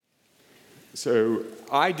So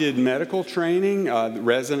I did medical training,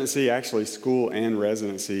 residency, actually school and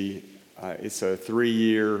residency. It's a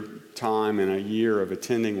 3-year time and a year of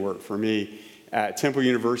attending work for me at Temple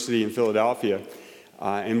University in Philadelphia.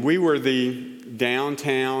 And we were the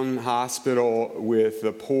downtown hospital with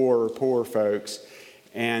the poor folks.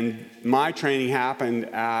 And my training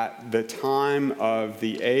happened at the time of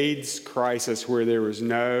the AIDS crisis where there was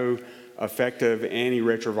no effective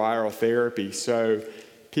antiretroviral therapy. So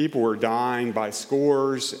people were dying by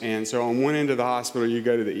scores. And so on one end of the hospital, you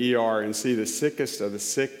go to the ER and see the sickest of the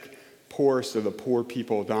sick, poorest of the poor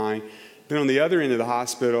people dying. Then on the other end of the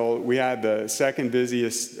hospital, we had the second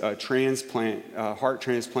busiest heart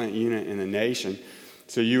transplant unit in the nation.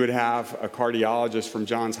 So you would have a cardiologist from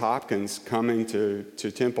Johns Hopkins coming to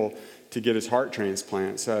Temple to get his heart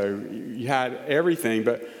transplant. So you had everything.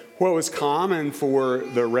 But what was common for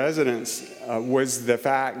the residents was the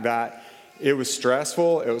fact that it was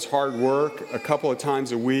stressful, it was hard work. A couple of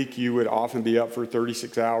times a week, you would often be up for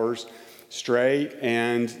 36 hours straight.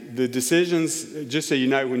 And the decisions, just so you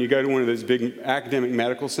know, when you go to one of those big academic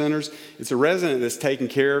medical centers, it's a resident that's taking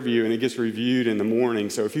care of you and it gets reviewed in the morning.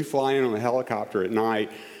 So if you fly in on a helicopter at night,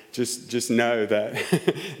 just know that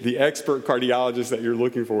the expert cardiologist that you're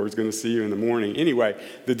looking for is going to see you in the morning. Anyway,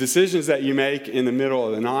 the decisions that you make in the middle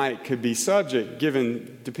of the night could be subject,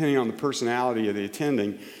 depending on the personality of the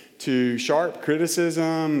attending, to sharp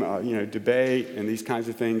criticism, debate, and these kinds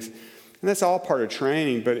of things. And that's all part of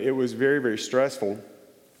training, but it was very, very stressful.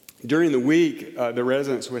 During the week, the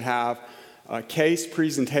residents would have case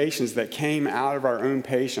presentations that came out of our own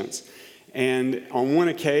patients. And on one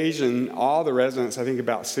occasion, all the residents, I think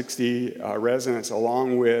about 60 residents,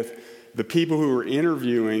 along with the people who were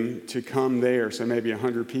interviewing to come there, so maybe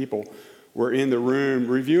 100 people, were in the room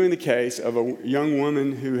reviewing the case of a young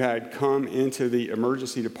woman who had come into the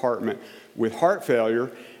emergency department with heart failure.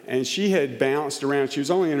 And she had bounced around. She was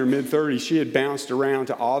only in her mid-30s. She had bounced around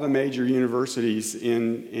to all the major universities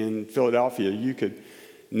in Philadelphia. You could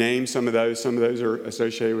name some of those. Some of those are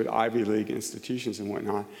associated with Ivy League institutions and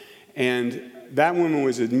whatnot. And that woman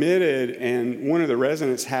was admitted, and one of the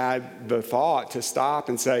residents had the thought to stop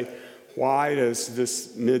and say, why does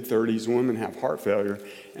this mid-30s woman have heart failure?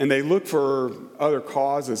 And they looked for other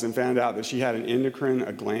causes and found out that she had an endocrine,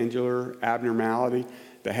 a glandular abnormality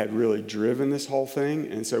that had really driven this whole thing.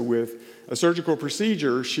 And so with a surgical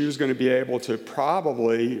procedure, she was going to be able to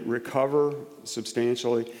probably recover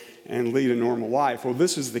substantially and lead a normal life. Well,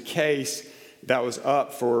 this was the case that was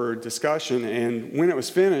up for discussion. And when it was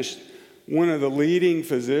finished, one of the leading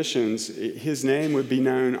physicians, his name would be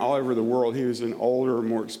known all over the world. He was an older,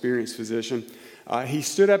 more experienced physician. He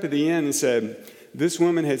stood up at the end and said, this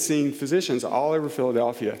woman had seen physicians all over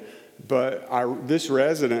Philadelphia, but this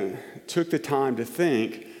resident took the time to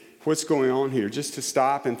think, what's going on here? Just to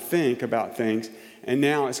stop and think about things. And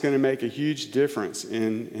now it's going to make a huge difference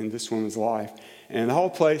in this woman's life. And the whole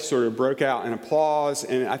place sort of broke out in applause.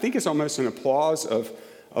 And I think it's almost an applause of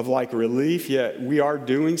like relief, yet we are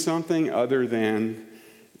doing something other than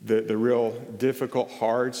the real difficult,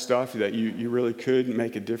 hard stuff that you really could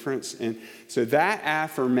make a difference. And so that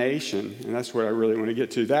affirmation, and that's what I really want to get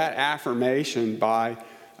to, that affirmation by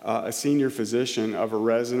a senior physician of a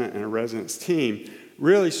resident and a resident's team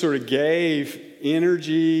really sort of gave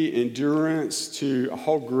energy, endurance to a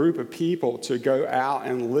whole group of people to go out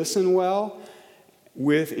and listen well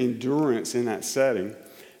with endurance in that setting.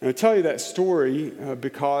 And I tell you that story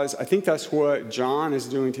because I think that's what John is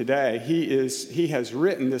doing today. He has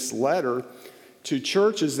written this letter to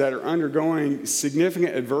churches that are undergoing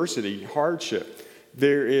significant adversity, hardship.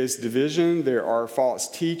 There is division, there are false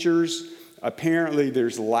teachers, apparently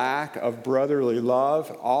there's lack of brotherly love.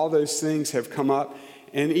 All those things have come up.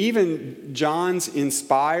 And even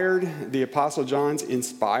the Apostle John's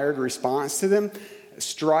inspired response to them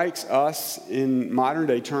strikes us in modern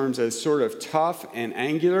day terms as sort of tough and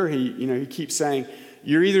angular. He keeps saying,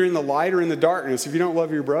 you're either in the light or in the darkness. If you don't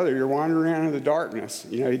love your brother, you're wandering around in the darkness.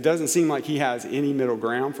 It doesn't seem like he has any middle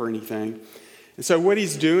ground for anything. And so what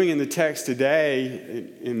he's doing in the text today,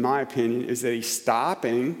 in my opinion, is that he's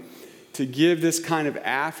stopping to give this kind of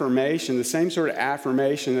affirmation, the same sort of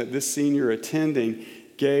affirmation that this senior attending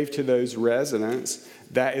gave to those residents,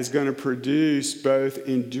 that is going to produce both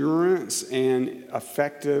endurance and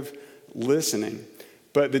effective listening.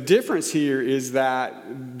 But the difference here is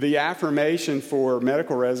that the affirmation for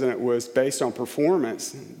medical resident was based on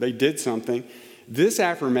performance. They did something. This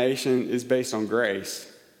affirmation is based on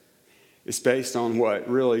grace. It's based on what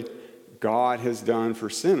really God has done for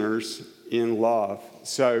sinners in love.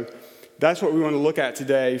 So that's what we want to look at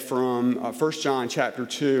today from 1 John chapter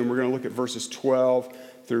 2, and we're going to look at verses 12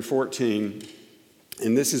 through 14.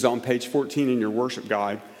 And this is on page 14 in your worship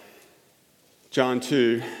guide. John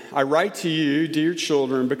 2, I write to you, dear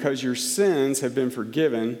children, because your sins have been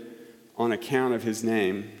forgiven on account of his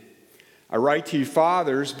name. I write to you,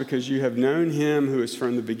 fathers, because you have known him who is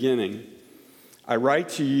from the beginning. I write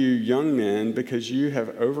to you, young men, because you have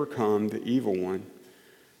overcome the evil one.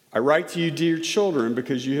 I write to you, dear children,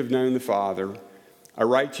 because you have known the Father. I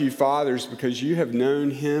write to you, fathers, because you have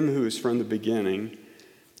known him who is from the beginning.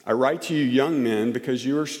 I write to you, young men, because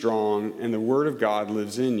you are strong, and the word of God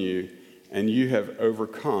lives in you, and you have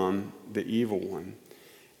overcome the evil one.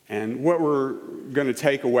 And what we're going to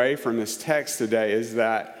take away from this text today is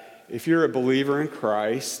that if you're a believer in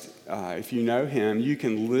Christ, if you know him, you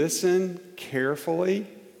can listen carefully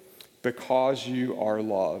because you are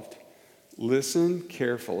loved. Listen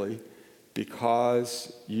carefully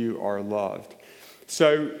because you are loved.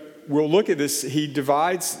 So we'll look at this. He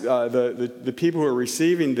divides the people who are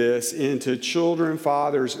receiving this into children,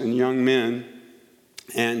 fathers, and young men.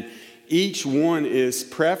 And each one is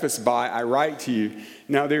prefaced by, I write to you.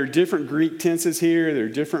 Now, there are different Greek tenses here. There are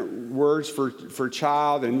different words for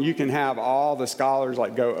child. And you can have all the scholars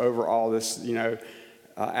go over all this,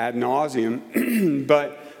 ad nauseum.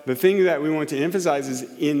 But the thing that we want to emphasize is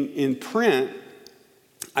in print,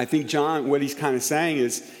 I think John, what he's kind of saying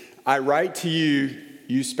is, I write to you,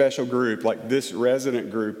 you special group, like this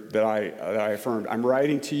resident group that I affirmed. I'm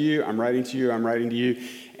writing to you, I'm writing to you, I'm writing to you.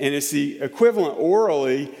 And it's the equivalent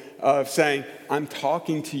orally of saying, I'm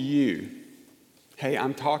talking to you. Hey,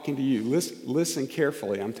 I'm talking to you. Listen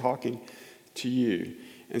carefully. I'm talking to you.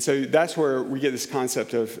 And so that's where we get this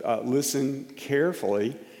concept of listen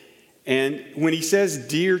carefully. And when he says,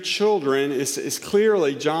 dear children, it's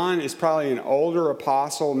clearly John is probably an older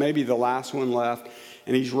apostle, maybe the last one left.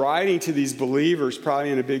 And he's writing to these believers,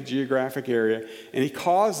 probably in a big geographic area. And he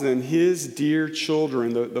calls them his dear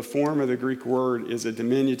children. The form of the Greek word is a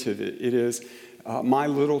diminutive. It is my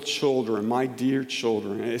little children, my dear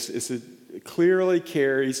children. It clearly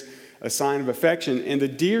carries a sign of affection. And the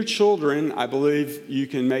dear children, I believe you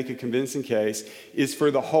can make a convincing case, is for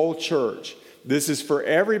the whole church. This is for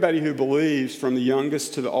everybody who believes, from the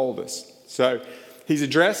youngest to the oldest. So he's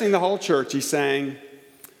addressing the whole church. He's saying,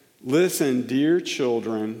 listen, dear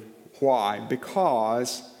children. Why?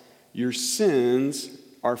 Because your sins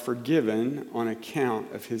are forgiven on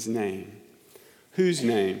account of his name. Whose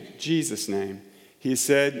name? Jesus' name. He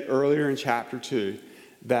said earlier in chapter 2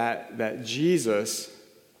 that Jesus,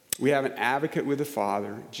 we have an advocate with the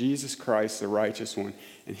Father, Jesus Christ, the righteous one,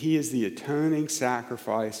 and he is the atoning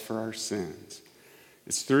sacrifice for our sins.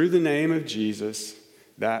 It's through the name of Jesus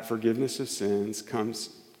that forgiveness of sins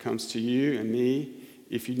comes to you and me,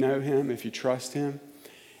 if you know him, if you trust him.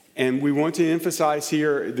 And we want to emphasize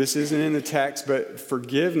here, this isn't in the text, but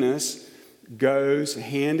forgiveness goes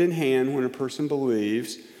hand in hand when a person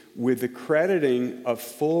believes with the crediting of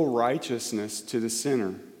full righteousness to the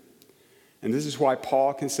sinner. And this is why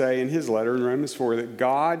Paul can say in his letter in Romans 4 that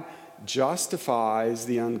God justifies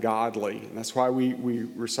the ungodly. And that's why we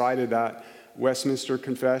recited that Westminster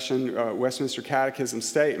Confession, Westminster Catechism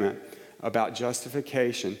statement about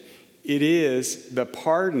justification. It is the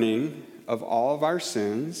pardoning of all of our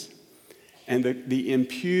sins and the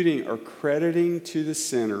imputing or crediting to the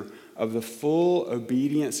sinner of the full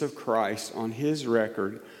obedience of Christ on his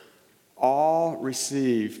record, all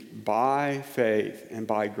received by faith and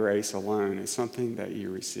by grace alone. It's something that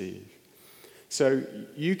you receive. So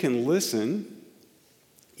you can listen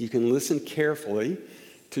carefully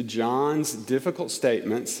to John's difficult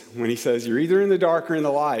statements when he says you're either in the dark or in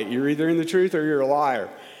the light, you're either in the truth or you're a liar.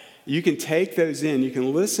 You can take those in. You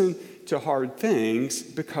can listen to hard things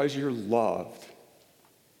because you're loved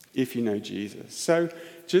if you know Jesus. So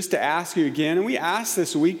just to ask you again, and we ask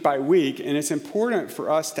this week by week, and it's important for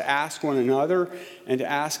us to ask one another and to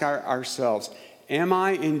ask ourselves, am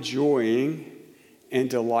I enjoying and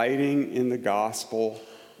delighting in the gospel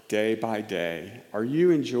day by day? Are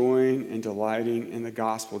you enjoying and delighting in the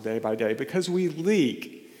gospel day by day? Because we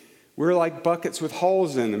leak. We're like buckets with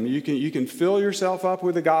holes in them. You can fill yourself up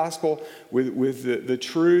with the gospel, with the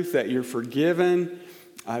truth that you're forgiven,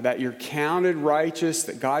 that you're counted righteous,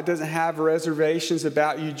 that God doesn't have reservations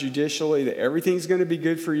about you judicially, that everything's going to be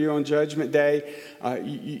good for you on Judgment Day.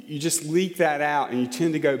 You just leak that out, and you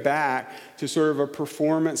tend to go back to sort of a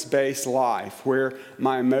performance-based life where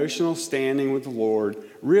my emotional standing with the Lord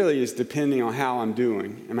really is depending on how I'm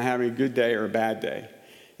doing. Am I having a good day or a bad day?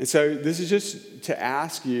 And so this is just to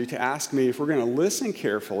ask you, to ask me, if we're going to listen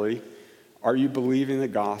carefully, are you believing the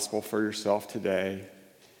gospel for yourself today?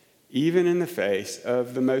 Even in the face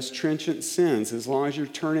of the most trenchant sins, as long as you're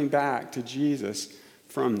turning back to Jesus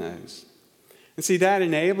from those. And And see, that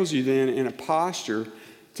enables you then in a posture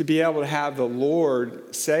to be able to have the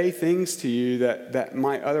Lord say things to you that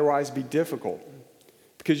might otherwise be difficult.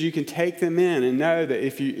 Because you can take them in and know that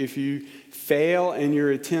if you fail in your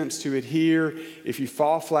attempts to adhere, if you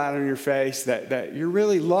fall flat on your face, that you're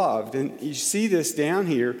really loved. And you see this down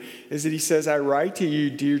here is that he says, I write to you,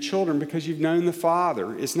 dear children, because you've known the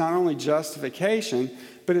Father. It's not only justification,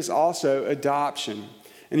 but it's also adoption.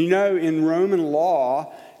 And you know, in Roman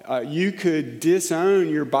law, you could disown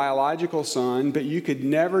your biological son, but you could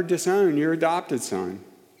never disown your adopted son.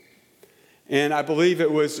 And I believe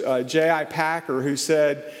it was J.I. Packer who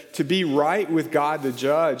said, to be right with God the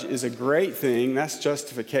judge is a great thing, that's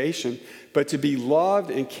justification, but to be loved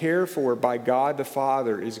and cared for by God the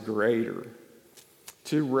Father is greater.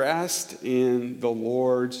 To rest in the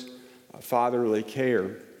Lord's fatherly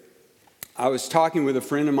care. I was talking with a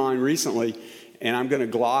friend of mine recently, and I'm going to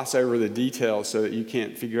gloss over the details so that you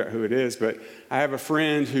can't figure out who it is, but I have a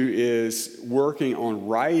friend who is working on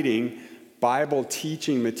writing Bible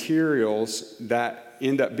teaching materials that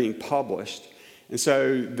end up being published. And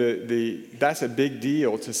so that's a big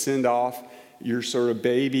deal to send off your sort of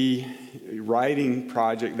baby writing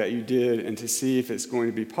project that you did and to see if it's going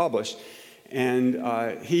to be published.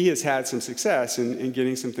 And he has had some success in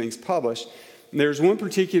getting some things published. And there's one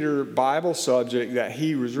particular Bible subject that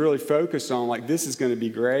he was really focused on, like this is going to be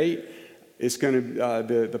great. It's going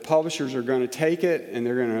to, the publishers are going to take it and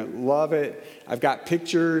they're going to love it. I've got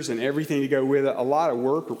pictures and everything to go with it. A lot of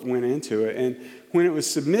work went into it. And when it was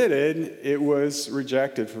submitted, it was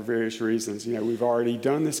rejected for various reasons. You know, we've already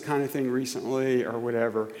done this kind of thing recently or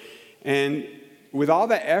whatever. And with all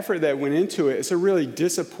the effort that went into it, it's a really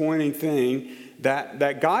disappointing thing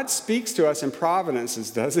that God speaks to us in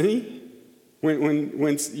providences, doesn't he?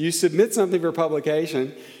 When you submit something for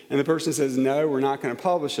publication and the person says, no, we're not going to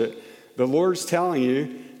publish it, the Lord's telling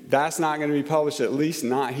you that's not going to be published, at least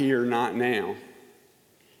not here, not now.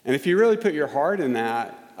 And if you really put your heart in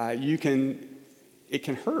that, it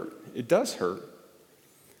can hurt. It does hurt.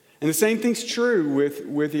 And the same thing's true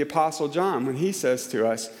with the Apostle John when he says to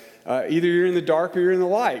us, either you're in the dark or you're in the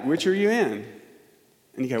light. Which are you in?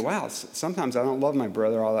 And you go, wow, sometimes I don't love my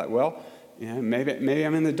brother all that well. You know, maybe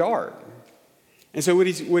I'm in the dark. And so what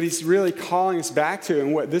he's really calling us back to,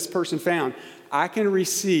 and what this person found, I can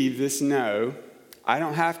receive this no. I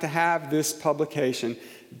don't have to have this publication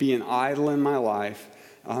be an idol in my life.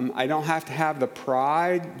 I don't have to have the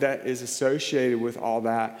pride that is associated with all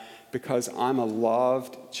that because I'm a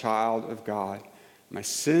loved child of God. My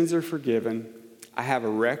sins are forgiven. I have a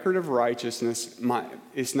record of righteousness.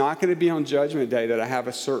 It's not going to be on Judgment Day that I have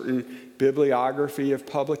a certain bibliography of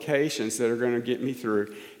publications that are going to get me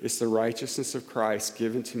through. It's the righteousness of Christ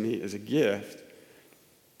given to me as a gift.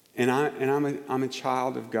 And I'm a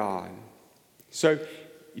child of God. So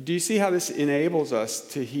do you see how this enables us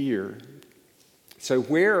to hear? So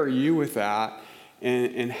where are you with that?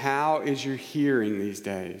 And how is your hearing these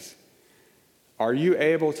days? Are you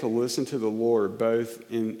able to listen to the Lord both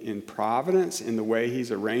in providence, in the way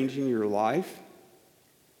he's arranging your life,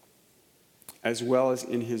 as well as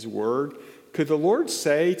in his word? Could the Lord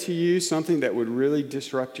say to you something that would really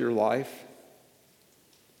disrupt your life?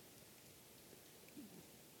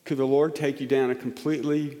 Could the Lord take you down a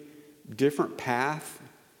completely different path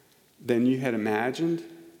than you had imagined?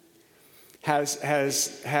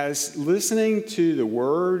 Has listening to the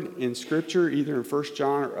word in Scripture, either in 1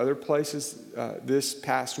 John or other places this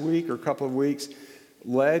past week or couple of weeks,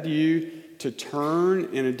 led you to turn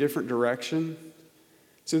in a different direction?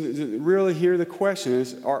 So really here the question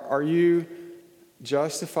is, are you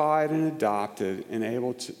justified and adopted and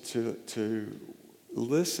able to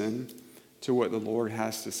listen to what the Lord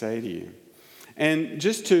has to say to you? And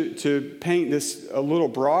just to paint this a little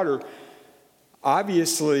broader,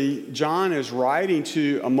 obviously John is writing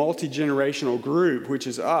to a multi-generational group, which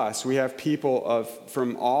is us. We have people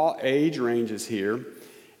from all age ranges here.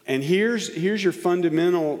 And here's your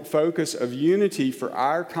fundamental focus of unity for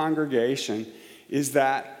our congregation, is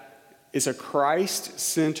that it's a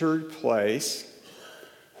Christ-centered place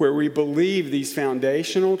where we believe these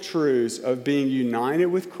foundational truths of being united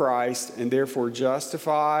with Christ and therefore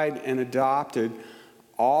justified and adopted,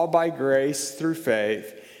 all by grace through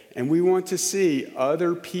faith. And we want to see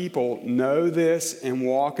other people know this and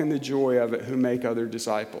walk in the joy of it who make other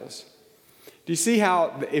disciples. Do you see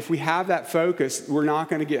how if we have that focus, we're not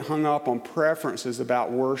going to get hung up on preferences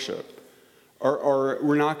about worship? Or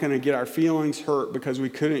we're not going to get our feelings hurt because we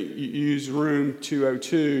couldn't use room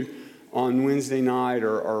 202 on Wednesday night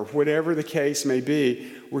or whatever the case may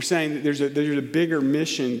be. We're saying that there's a bigger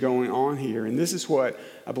mission going on here. And this is what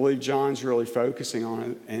I believe John's really focusing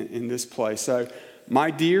on in this place. So,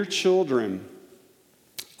 my dear children,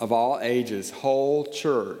 of all ages, whole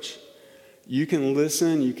church, you can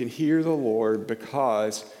listen, you can hear the Lord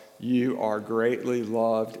because you are greatly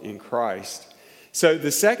loved in Christ. So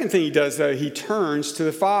the second thing he does, though, he turns to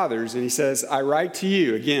the fathers and he says, I write to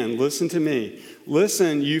you, again, listen to me.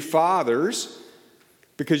 Listen, you fathers,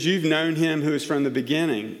 because you've known him who is from the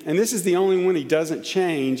beginning. And this is the only one he doesn't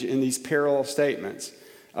change in these parallel statements.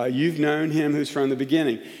 You've known him who's from the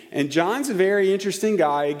beginning. And John's a very interesting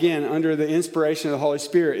guy, again, under the inspiration of the Holy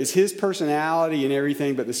Spirit. It's his personality and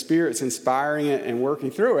everything, but the Spirit's inspiring it and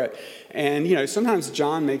working through it. And, sometimes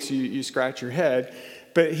John makes you scratch your head.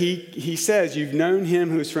 But he says, you've known him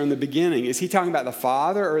who is from the beginning. Is he talking about the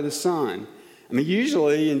Father or the Son? I mean,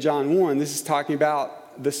 usually in John 1, this is talking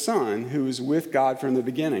about the Son who was with God from the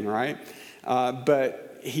beginning, right? But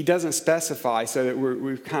he doesn't specify, so that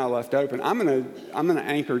we've kind of left open. I'm gonna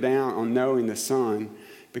anchor down on knowing the Son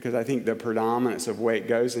because I think the predominance of weight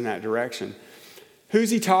goes in that direction. Who's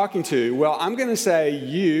he talking to? Well, I'm going to say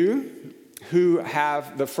you who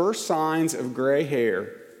have the first signs of gray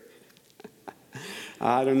hair.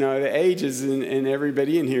 I don't know the ages in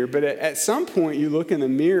everybody in here, but at some point you look in the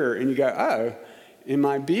mirror and you go, oh, in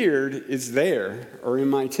my beard is there, or in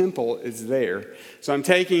my temple is there. So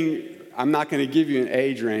I'm not going to give you an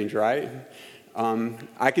age range, right?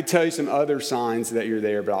 I could tell you some other signs that you're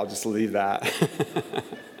there, but I'll just leave that.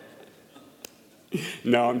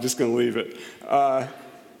 No, I'm just going to leave it.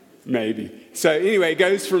 Maybe. So anyway, it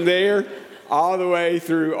goes from there all the way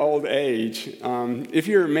through old age. If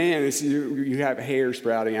you're a man, you have hair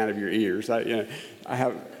sprouting out of your ears.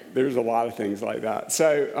 There's a lot of things like that.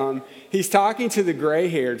 So he's talking to the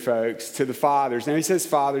gray-haired folks, to the fathers. Now he says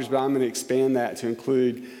fathers, but I'm going to expand that to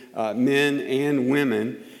include men and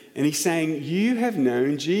women. And he's saying, you have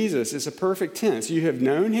known Jesus. It's a perfect tense. You have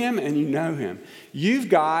known him and you know him. You've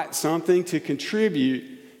got something to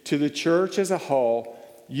contribute to the church as a whole.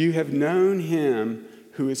 You have known him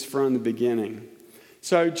who is from the beginning.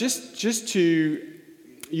 So just to,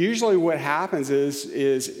 usually what happens is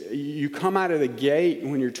you come out of the gate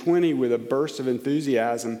when you're 20 with a burst of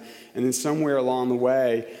enthusiasm, and then somewhere along the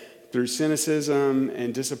way, through cynicism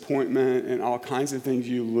and disappointment and all kinds of things,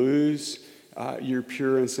 you lose your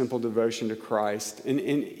pure and simple devotion to Christ. And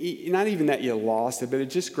not even that you lost it, but it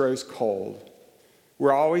just grows cold.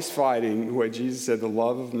 We're always fighting what Jesus said, the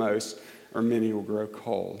love of most, or many will grow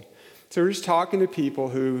cold. So we're just talking to people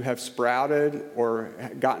who have sprouted or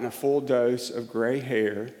gotten a full dose of gray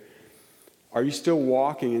hair. Are you still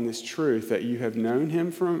walking in this truth that you have known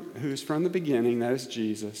him who's from the beginning, that is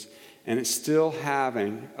Jesus, and it's still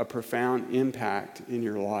having a profound impact in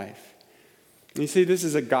your life? You see, this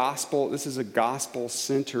is a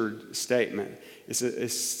gospel-centered statement.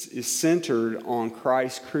 It's centered on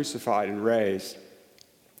Christ crucified and raised.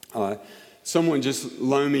 Someone just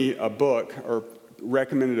loaned me a book, or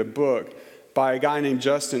recommended a book by a guy named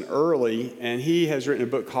Justin Earley, and he has written a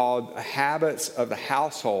book called Habits of the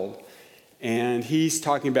Household. And he's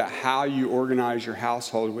talking about how you organize your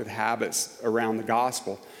household with habits around the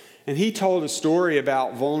gospel. And he told a story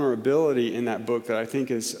about vulnerability in that book that I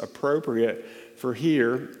think is appropriate for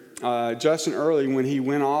here. Justin Earley, when he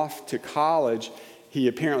went off to college, he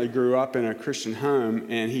apparently grew up in a Christian home,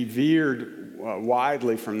 and he veered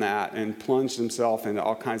widely from that and plunged himself into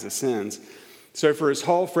all kinds of sins. So for his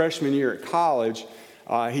whole freshman year at college,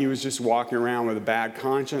 he was just walking around with a bad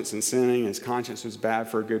conscience and sinning. His conscience was bad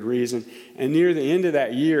for a good reason. And near the end of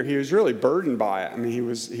that year, he was really burdened by it. I mean, he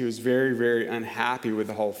was very, very unhappy with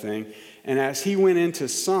the whole thing. And as he went into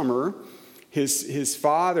summer, his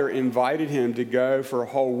father invited him to go for a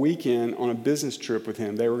whole weekend on a business trip with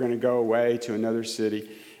him. They were going to go away to another city.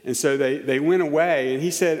 And so they went away. And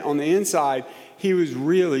he said on the inside, he was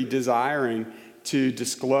really desiring to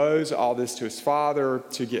disclose all this to his father,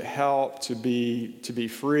 to get help, to be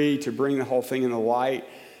free, to bring the whole thing in the light.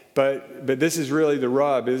 But this is really the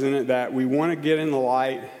rub, isn't it? That we want to get in the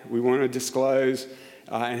light, we want to disclose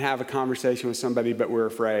and have a conversation with somebody, but we're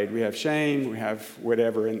afraid. We have shame, we have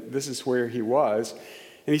whatever, and this is where he was.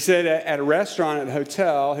 And he said at a restaurant at the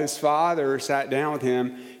hotel, his father sat down with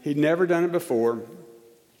him. He'd never done it before,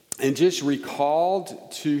 and just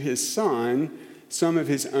recalled to his son some of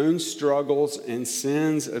his own struggles and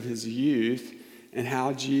sins of his youth, and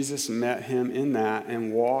how Jesus met him in that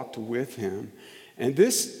and walked with him. And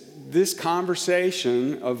this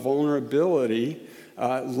conversation of vulnerability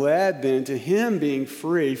led then to him being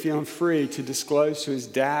free, feeling free to disclose to his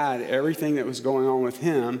dad everything that was going on with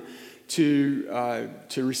him, to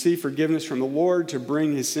receive forgiveness from the Lord, to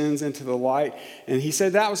bring his sins into the light. And he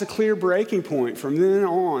said that was a clear breaking point. From then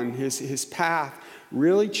on, his path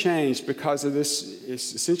really changed because of this.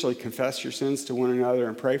 It's essentially confess your sins to one another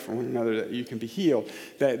and pray for one another that you can be healed.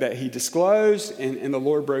 That he disclosed, and the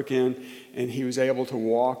Lord broke in, and he was able to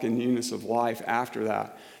walk in newness of life after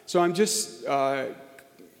that. So I'm just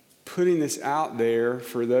putting this out there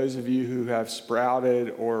for those of you who have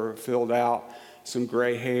sprouted or filled out some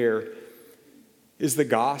gray hair. Is the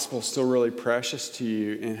gospel still really precious to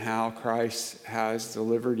you in how Christ has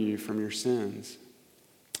delivered you from your sins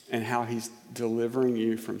and how he's delivering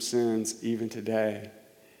you from sins even today?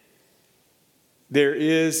 There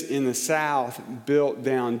is in the South, built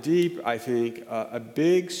down deep, I think, a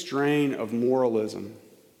big strain of moralism.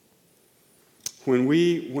 When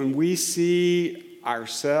we see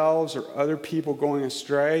ourselves or other people going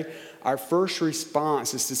astray, our first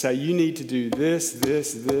response is to say, you need to do this,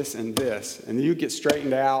 this, this, and this. And you get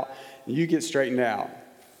straightened out, and you get straightened out.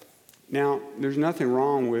 Now, there's nothing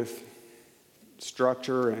wrong with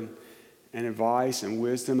structure and advice and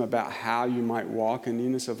wisdom about how you might walk in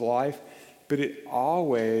newness of life, but it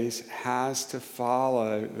always has to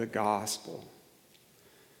follow the gospel.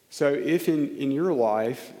 So if in your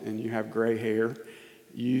life, and you have gray hair,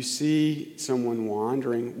 you see someone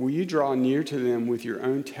wandering, will you draw near to them with your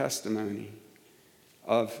own testimony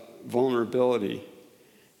of vulnerability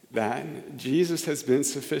that Jesus has been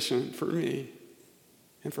sufficient for me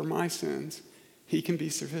and for my sins? He can be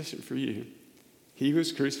sufficient for you. He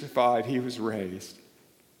was crucified, he was raised.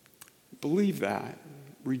 Believe that.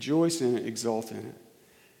 Rejoice in it, exult in it.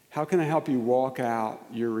 How can I help you walk out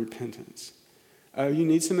your repentance? Oh, you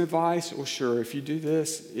need some advice? Well, sure, if you do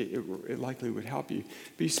this, it likely would help you.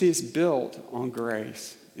 But you see, it's built on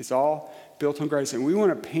grace. It's all built on grace. And we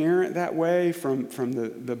want to parent that way from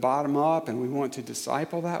the bottom up, and we want to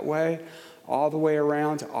disciple that way all the way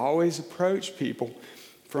around, to always approach people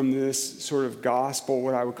from this sort of gospel,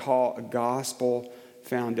 what I would call a gospel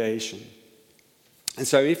foundation. And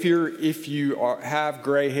so if you have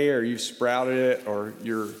gray hair, you've sprouted it, or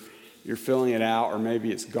you're filling it out, or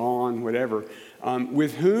maybe it's gone, whatever.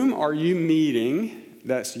 With whom are you meeting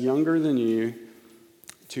that's younger than you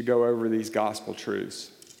to go over these gospel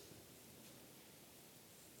truths?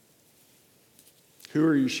 Who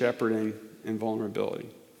are you shepherding in vulnerability?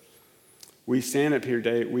 We stand up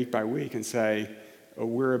here week by week and say,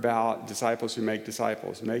 we're about disciples who make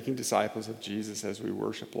disciples, making disciples of Jesus as we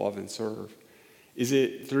worship, love, and serve. Is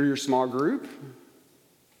it through your small group?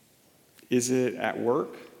 Is it at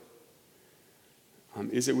work?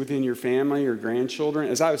 Is it within your family or grandchildren?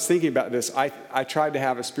 As I was thinking about this, I tried to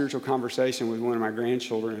have a spiritual conversation with one of my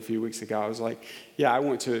grandchildren a few weeks ago. I was like, yeah, I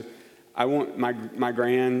want my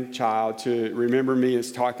grandchild to remember me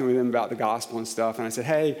as talking with him about the gospel and stuff. And I said,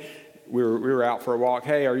 hey, we were out for a walk.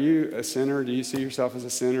 Hey, are you a sinner? Do you see yourself as a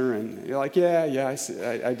sinner? And you're like, yeah,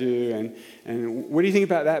 I do. And what do you think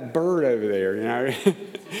about that bird over there? You know,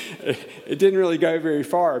 it didn't really go very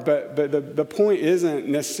far. But the point isn't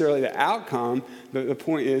necessarily the outcome. The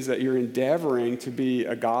point is that you're endeavoring to be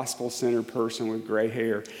a gospel-centered person with gray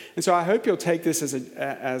hair. And so I hope you'll take this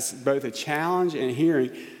as both a challenge and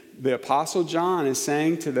hearing. The Apostle John is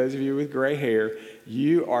saying to those of you with gray hair,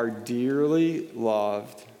 you are dearly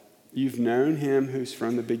loved. You've known him who's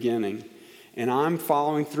from the beginning. And I'm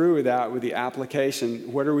following through with that, with the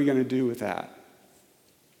application. What are we going to do with that?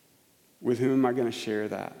 With whom am I going to share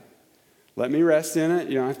that? Let me rest in it.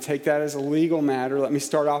 You don't have to take that as a legal matter. Let me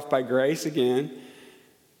start off by grace again.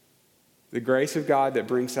 The grace of God that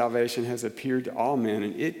brings salvation has appeared to all men,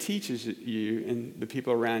 and it teaches you and the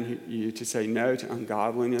people around you to say no to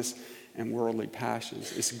ungodliness and worldly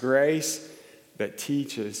passions. It's grace that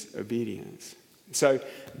teaches obedience. So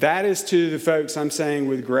that is to the folks I'm saying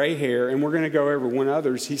with gray hair, and we're going to go over one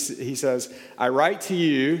others. He says, I write to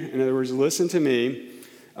you, in other words, listen to me,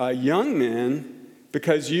 young men,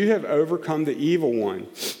 because you have overcome the evil one,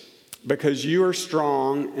 because you are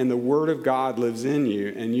strong and the word of God lives in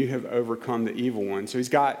you, and you have overcome the evil one. So he's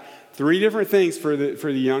got three different things for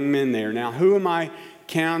the young men there. Now, who am I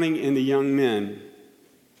counting in the young men?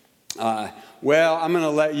 Well, I'm going to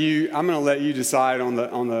let you decide on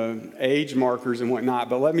the age markers and whatnot.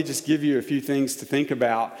 But let me just give you a few things to think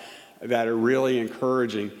about that are really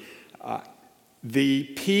encouraging. The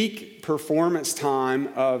peak performance time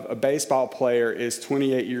of a baseball player is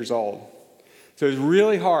 28 years old. So it's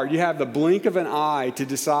really hard. You have the blink of an eye to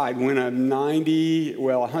decide when a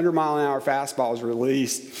 100 mile an hour fastball is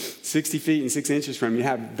released 60 feet and 6 inches from you. You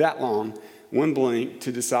have that long, one blink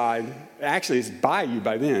to decide. Actually, it's by you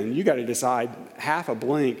by then. You got to decide half a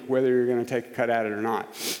blink whether you're going to take a cut at it or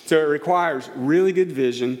not. So it requires really good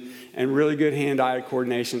vision and really good hand-eye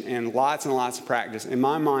coordination and lots of practice. In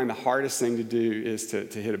my mind, the hardest thing to do is to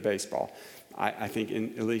hit a baseball. I think,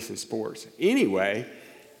 at least in sports. Anyway,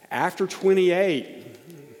 after 28,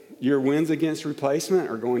 your wins against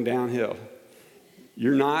replacement are going downhill.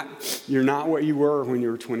 You're not what you were when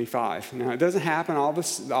you were 25. Now, it doesn't happen all of a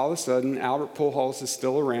sudden. Albert Pujols is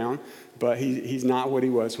still around, but he's not what he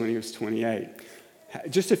was when he was 28.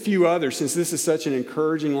 Just a few others, since this is such an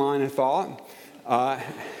encouraging line of thought.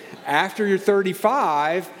 After you're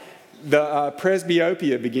 35, the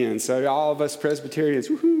presbyopia begins. So all of us Presbyterians,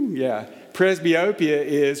 woohoo, yeah. Presbyopia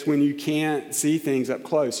is when you can't see things up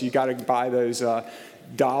close. You got to buy those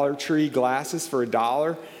Dollar Tree glasses for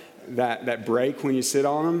 $1 that break when you sit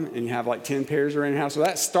on them, and you have like 10 pairs around your house. So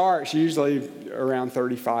that starts usually around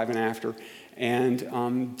 35 and after.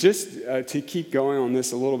 And just to keep going on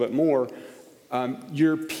this a little bit more,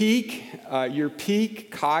 your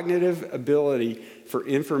peak cognitive ability for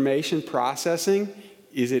information processing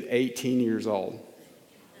is at 18 years old.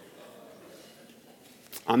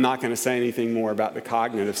 I'm not going to say anything more about the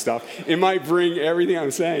cognitive stuff. It might bring everything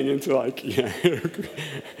I'm saying into like,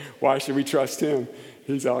 why should we trust him?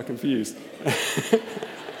 He's all confused.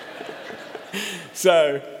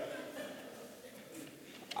 So,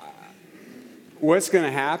 what's going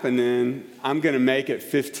to happen then, I'm going to make it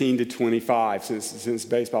 15 to 25 since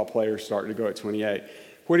baseball players start to go at 28.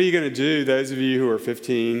 What are you going to do, those of you who are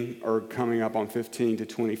 15 or coming up on 15 to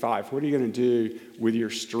 25, what are you going to do with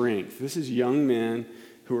your strength? This is young men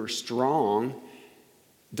who are strong.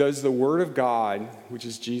 Does the Word of God, which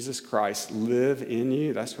is Jesus Christ, live in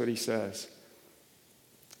you? That's what he says.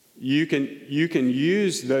 You can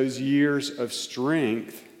use those years of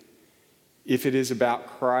strength if it is about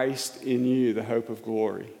Christ in you, the hope of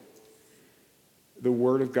glory. The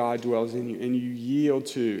Word of God dwells in you, and you yield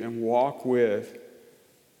to and walk with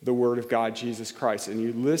the Word of God, Jesus Christ, and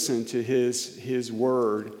you listen to His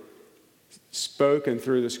Word spoken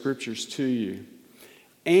through the Scriptures to you.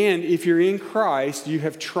 And if you're in Christ, you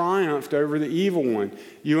have triumphed over the evil one.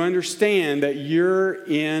 You understand that you're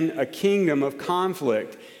in a kingdom of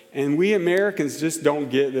conflict. And we Americans just don't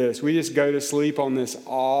get this. We just go to sleep on this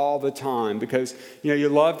all the time because, you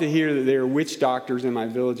love to hear that there are witch doctors in my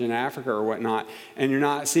village in Africa or whatnot, and you're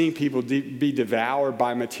not seeing people be devoured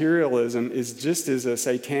by materialism is just as a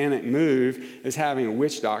satanic move as having a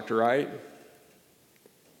witch doctor, right?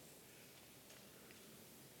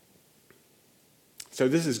 So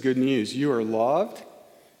this is good news. You are loved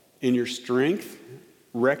in your strength.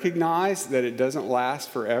 Recognize that it doesn't last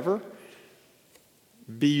forever.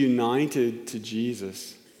 Be united to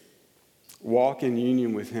Jesus. Walk in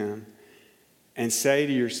union with him. And say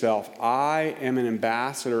to yourself, I am an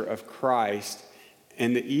ambassador of Christ,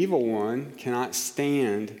 and the evil one cannot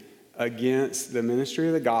stand against the ministry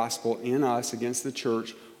of the gospel in us, against the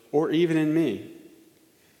church, or even in me.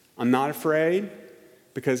 I'm not afraid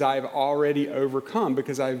because I have already overcome,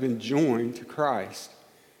 because I've been joined to Christ.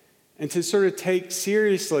 And to sort of take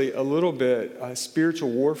seriously a little bit spiritual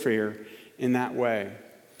warfare in that way.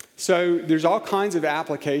 So there's all kinds of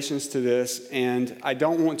applications to this, and I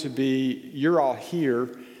don't want to you're all here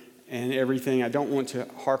and everything. I don't want to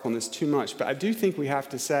harp on this too much, but I do think we have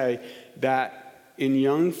to say that in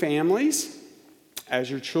young families,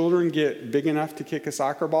 as your children get big enough to kick a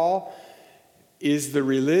soccer ball, is the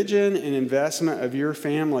religion and investment of your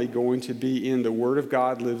family going to be in the Word of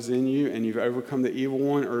God lives in you and you've overcome the evil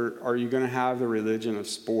one, or are you going to have the religion of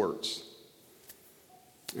sports?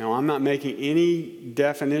 Now, I'm not making any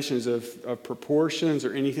definitions of proportions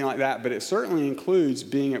or anything like that, but it certainly includes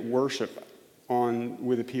being at worship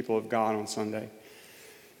with the people of God on Sunday.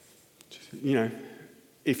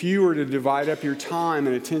 If you were to divide up your time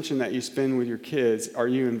and attention that you spend with your kids, are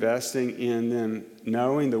you investing in them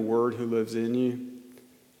knowing the Word who lives in you,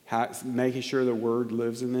 making sure the Word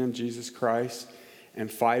lives in them, Jesus Christ, and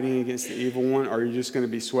fighting against the evil one, or are you just going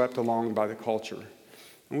to be swept along by the culture?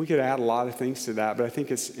 And we could add a lot of things to that, but I think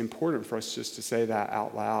it's important for us just to say that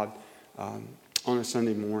out loud on a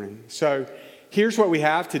Sunday morning. So here's what we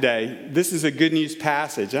have today. This is a good news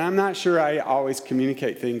passage. And I'm not sure I always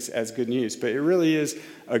communicate things as good news, but it really is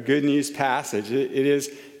a good news passage. It is,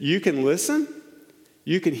 you can listen,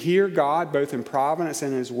 you can hear God both in providence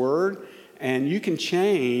and His Word, and you can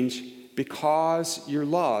change because you're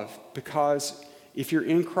loved. Because if you're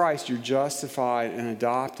in Christ, you're justified and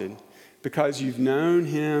adopted. Because you've known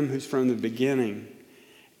Him who's from the beginning,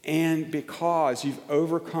 and because you've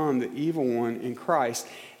overcome the evil one in Christ,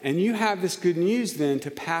 and you have this good news then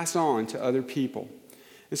to pass on to other people.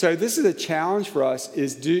 And so this is a challenge for us,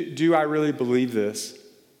 is do I really believe this?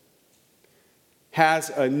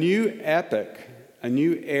 Has a new epoch, a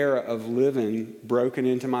new era of living broken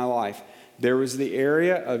into my life? There was the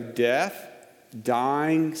area of death,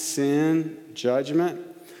 dying, sin, judgment.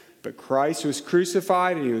 But Christ was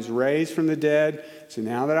crucified and he was raised from the dead. So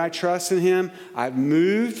now that I trust in him, I've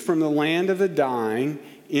moved from the land of the dying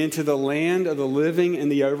into the land of the living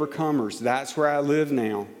and the overcomers. That's where I live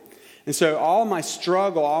now. And so all my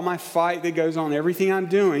struggle, all my fight that goes on, everything I'm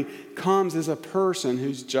doing comes as a person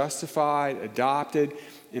who's justified, adopted,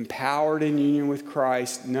 empowered in union with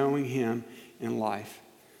Christ, knowing him in life.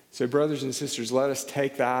 So brothers and sisters, let us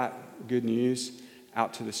take that good news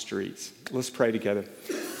out to the streets. Let's pray together.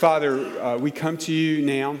 Father, we come to you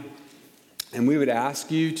now, and we would ask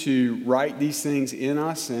you to write these things in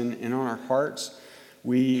us and on our hearts.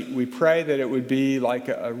 We pray that it would be like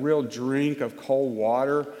a real drink of cold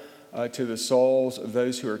water to the souls of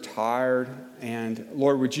those who are tired. And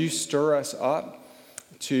Lord, would you stir us up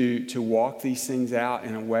to walk these things out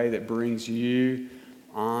in a way that brings you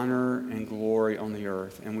honor and glory on the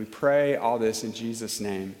earth. And we pray all this in Jesus'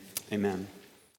 name. Amen.